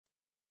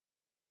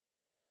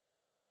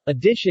A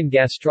dish in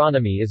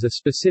gastronomy is a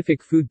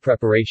specific food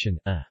preparation,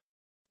 a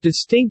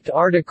distinct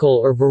article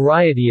or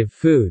variety of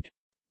food,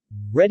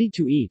 ready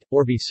to eat,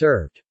 or be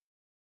served.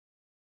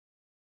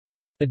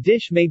 A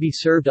dish may be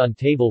served on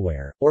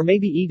tableware, or may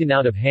be eaten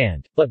out of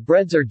hand, but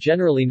breads are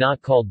generally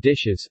not called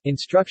dishes.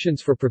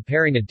 Instructions for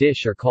preparing a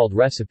dish are called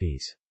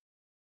recipes.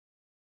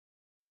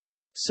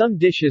 Some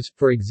dishes,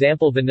 for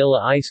example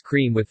vanilla ice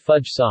cream with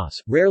fudge sauce,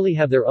 rarely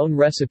have their own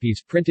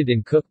recipes printed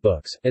in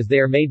cookbooks, as they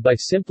are made by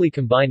simply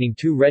combining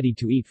two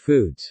ready-to-eat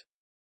foods.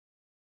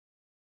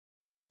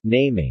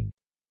 Naming.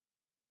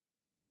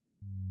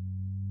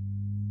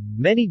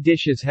 Many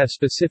dishes have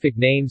specific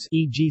names,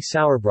 e.g.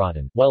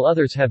 sauerbraten, while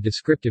others have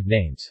descriptive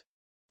names.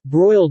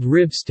 Broiled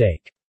rib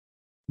steak.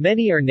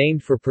 Many are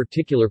named for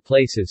particular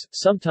places,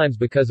 sometimes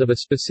because of a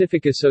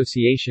specific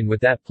association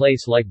with that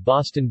place, like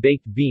Boston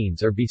baked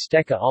beans or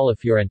bistecca alla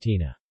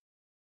fiorentina.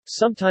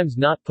 Sometimes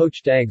not.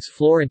 Poached eggs.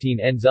 Florentine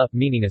ends up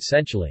meaning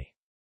essentially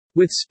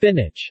with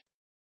spinach.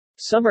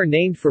 Some are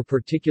named for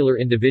particular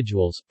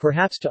individuals,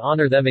 perhaps to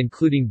honor them,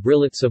 including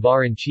Brillat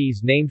Savarin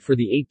cheese, named for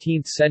the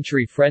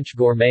 18th-century French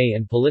gourmet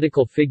and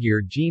political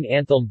figure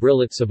Jean-Anthelme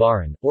Brillat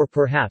Savarin, or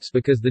perhaps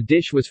because the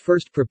dish was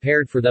first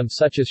prepared for them,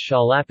 such as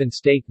Schalapin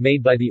steak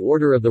made by the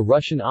order of the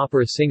Russian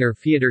opera singer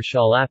Fyodor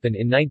Schalapin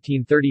in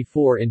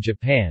 1934 in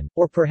Japan,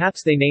 or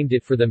perhaps they named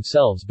it for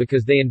themselves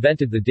because they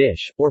invented the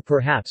dish, or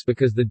perhaps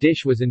because the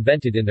dish was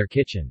invented in their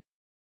kitchen.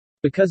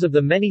 Because of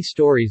the many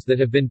stories that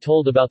have been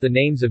told about the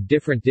names of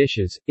different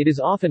dishes, it is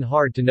often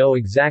hard to know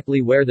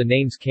exactly where the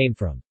names came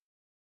from.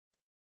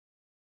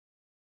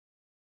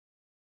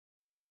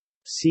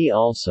 See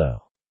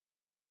also: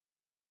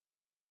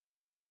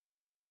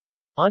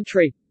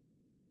 Entree,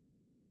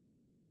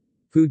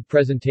 food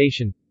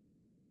presentation,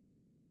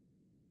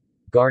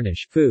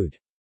 garnish, food.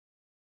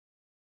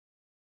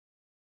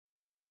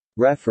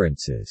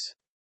 References.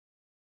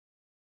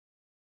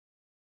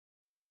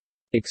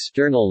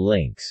 External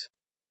links.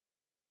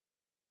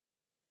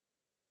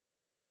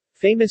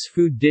 Famous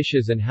food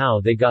dishes and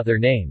how they got their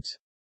names.